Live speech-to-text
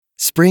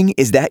Spring,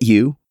 is that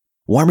you?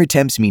 Warmer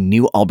temps mean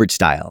new Allbirds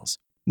styles.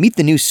 Meet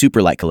the new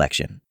Superlight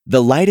collection,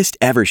 the lightest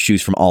ever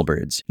shoes from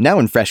Allbirds, now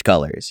in fresh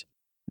colors.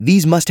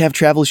 These must-have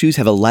travel shoes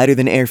have a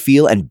lighter-than-air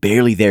feel and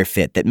barely-there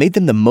fit that made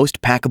them the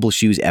most packable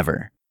shoes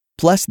ever.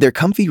 Plus, they're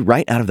comfy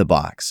right out of the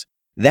box.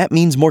 That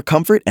means more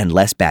comfort and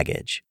less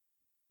baggage.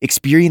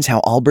 Experience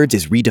how Allbirds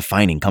is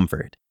redefining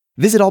comfort.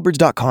 Visit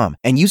allbirds.com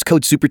and use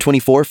code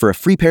SUPER24 for a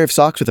free pair of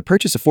socks with a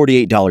purchase of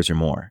 $48 or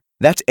more.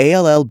 That's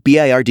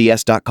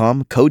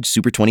ALLBIRDS.com, code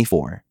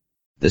SUPER24.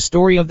 The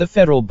story of the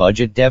federal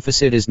budget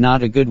deficit is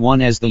not a good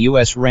one, as the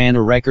U.S. ran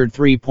a record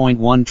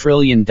 $3.1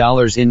 trillion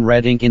in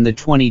red ink in the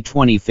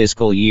 2020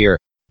 fiscal year.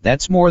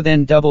 That's more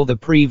than double the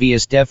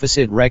previous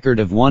deficit record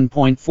of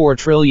 $1.4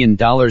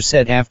 trillion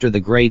set after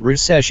the Great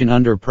Recession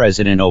under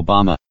President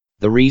Obama.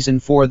 The reason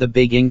for the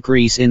big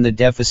increase in the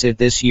deficit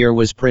this year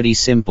was pretty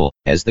simple,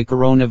 as the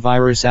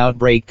coronavirus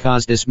outbreak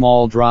caused a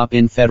small drop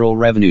in federal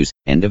revenues,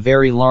 and a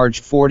very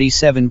large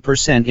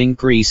 47%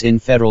 increase in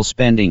federal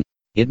spending.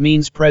 It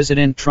means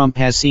President Trump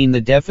has seen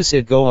the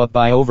deficit go up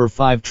by over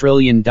 $5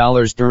 trillion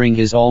during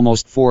his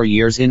almost 4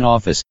 years in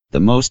office, the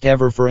most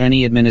ever for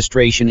any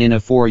administration in a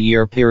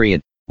 4-year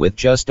period. With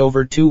just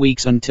over 2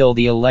 weeks until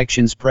the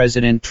elections,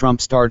 President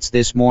Trump starts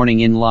this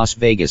morning in Las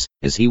Vegas,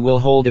 as he will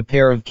hold a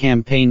pair of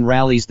campaign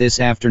rallies this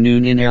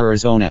afternoon in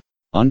Arizona.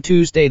 On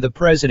Tuesday, the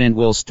president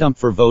will stump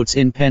for votes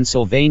in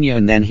Pennsylvania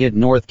and then hit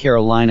North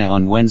Carolina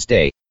on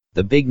Wednesday.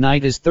 The big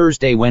night is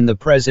Thursday, when the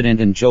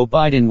president and Joe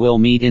Biden will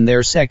meet in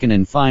their second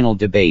and final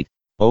debate.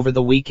 Over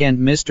the weekend,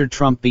 Mr.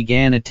 Trump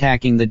began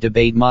attacking the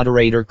debate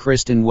moderator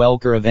Kristen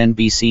Welker of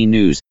NBC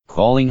News,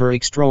 calling her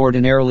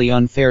extraordinarily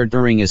unfair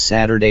during a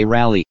Saturday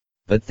rally.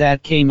 But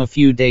that came a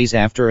few days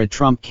after a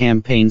Trump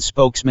campaign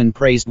spokesman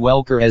praised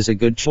Welker as a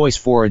good choice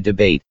for a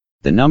debate.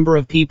 The number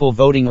of people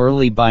voting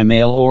early by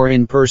mail or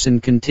in person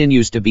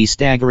continues to be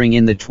staggering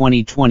in the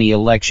 2020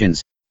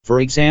 elections. For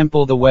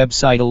example, the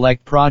website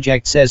Elect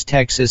Project says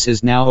Texas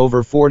is now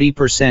over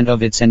 40%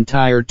 of its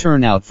entire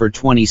turnout for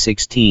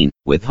 2016,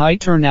 with high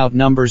turnout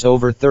numbers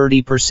over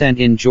 30%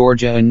 in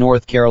Georgia and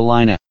North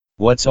Carolina.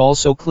 What's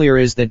also clear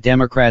is that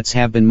Democrats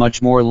have been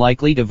much more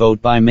likely to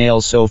vote by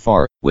mail so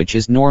far, which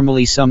is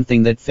normally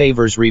something that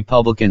favors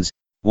Republicans.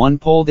 One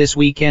poll this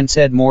weekend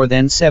said more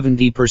than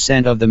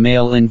 70% of the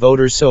mail-in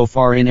voters so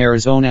far in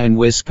Arizona and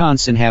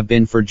Wisconsin have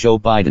been for Joe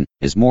Biden,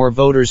 as more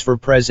voters for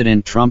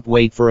President Trump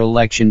wait for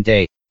Election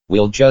Day.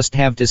 We'll just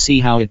have to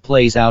see how it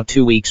plays out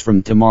 2 weeks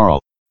from tomorrow.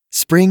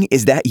 Spring,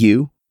 is that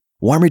you?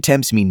 Warmer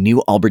temps mean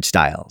new Allbirds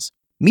styles.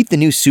 Meet the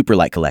new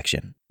Superlight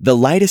collection, the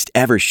lightest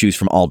ever shoes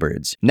from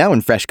Allbirds, now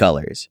in fresh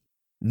colors.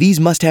 These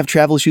must-have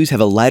travel shoes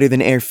have a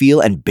lighter-than-air feel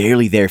and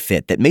barely-there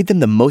fit that made them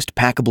the most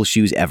packable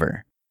shoes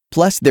ever.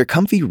 Plus, they're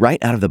comfy right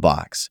out of the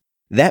box.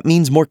 That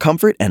means more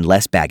comfort and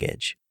less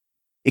baggage.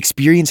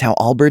 Experience how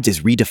Allbirds is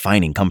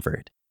redefining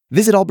comfort.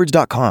 Visit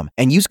allbirds.com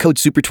and use code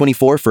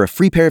SUPER24 for a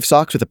free pair of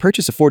socks with a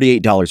purchase of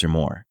 $48 or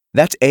more.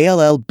 That's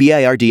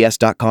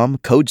ALLBIRDS.com,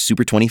 code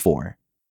SUPER24.